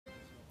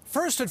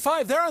First at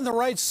 5, there on the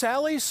right,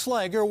 Sally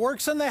Sliger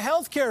works in the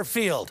healthcare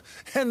field.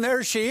 And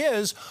there she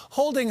is,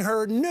 holding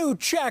her new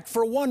check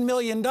for $1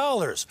 million.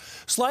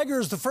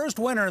 Sliger is the first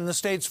winner in the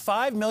state's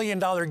 $5 million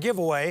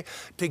giveaway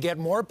to get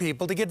more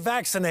people to get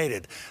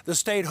vaccinated. The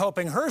state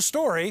hoping her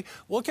story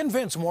will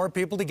convince more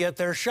people to get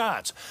their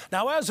shots.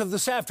 Now, as of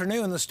this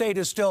afternoon, the state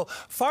is still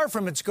far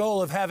from its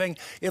goal of having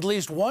at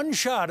least one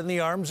shot in the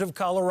arms of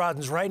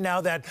Coloradans. Right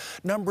now, that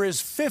number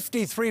is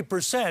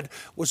 53%,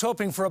 was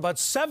hoping for about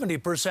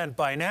 70%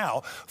 by now.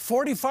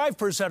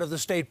 45% of the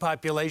state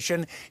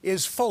population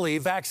is fully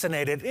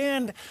vaccinated.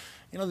 And,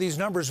 you know, these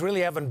numbers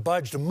really haven't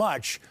budged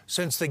much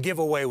since the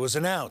giveaway was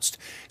announced.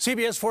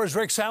 CBS 4's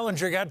Rick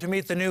Salinger got to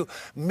meet the new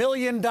 $1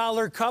 million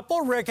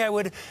couple. Rick, I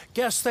would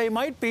guess they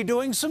might be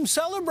doing some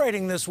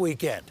celebrating this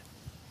weekend.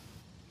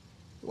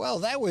 Well,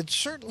 that would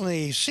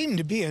certainly seem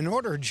to be in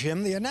order,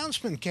 Jim. The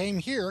announcement came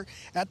here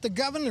at the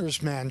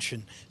governor's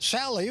mansion.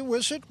 Sally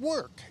was at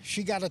work.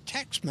 She got a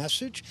text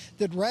message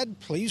that read,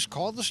 "Please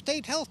call the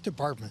state health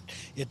department."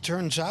 It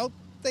turns out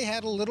they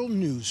had a little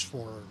news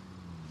for her.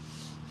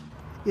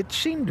 It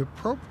seemed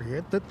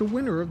appropriate that the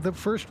winner of the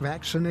first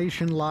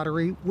vaccination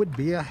lottery would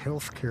be a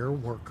healthcare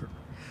worker.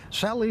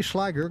 Sally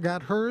Sliger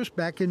got hers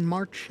back in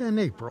March and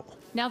April.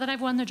 Now that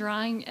I've won the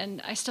drawing,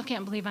 and I still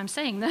can't believe I'm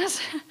saying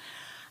this,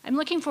 I'm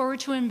looking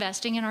forward to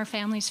investing in our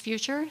family's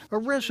future. A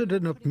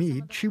resident of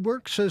Mead, she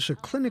works as a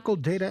clinical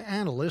data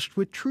analyst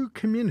with True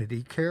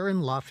Community Care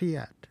in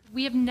Lafayette.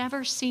 We have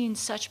never seen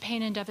such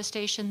pain and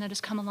devastation that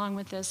has come along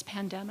with this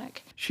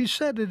pandemic. She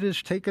said it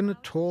has taken a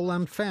toll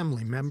on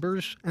family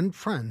members and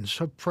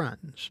friends of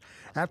friends.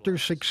 After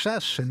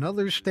success in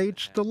other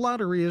states, the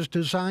lottery is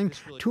designed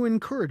to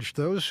encourage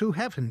those who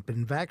haven't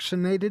been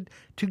vaccinated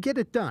to get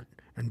it done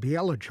and be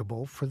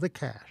eligible for the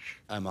cash.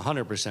 I'm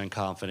 100%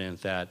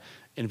 confident that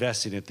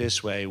investing it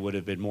this way would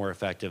have been more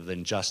effective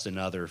than just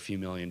another few $1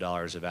 million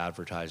of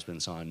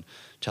advertisements on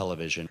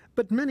television.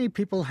 But many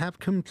people have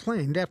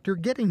complained after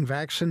getting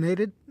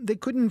vaccinated they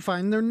couldn't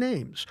find their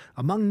names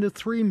among the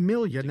 3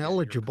 million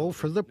eligible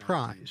for the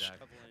prize.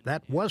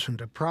 That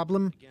wasn't a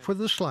problem for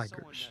the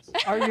Sligers.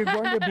 Are you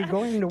going to be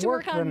going to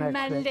work the on next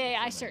Monday? day?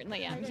 I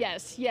certainly am.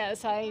 Yes. Yeah,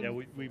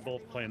 we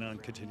both plan on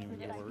continuing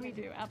to work. We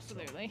do,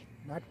 absolutely.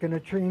 Not going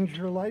to change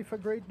your life a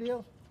great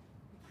deal?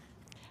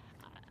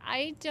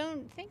 I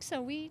don't think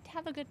so. We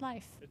have a good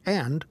life.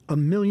 And $1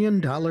 million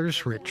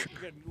richer.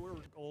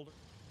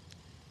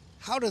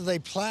 How do they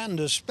plan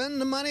to spend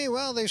the money?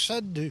 Well, they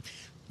said to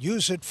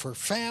use it for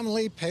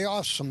family, pay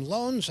off some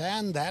loans,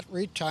 and that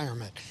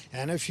retirement.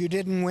 And if you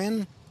didn't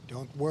win,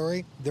 don't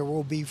worry, there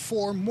will be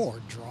 4 more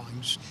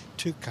drawings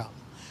to come.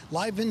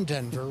 Live in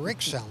Denver,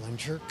 Rick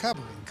Salinger,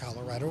 covering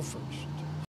Colorado First.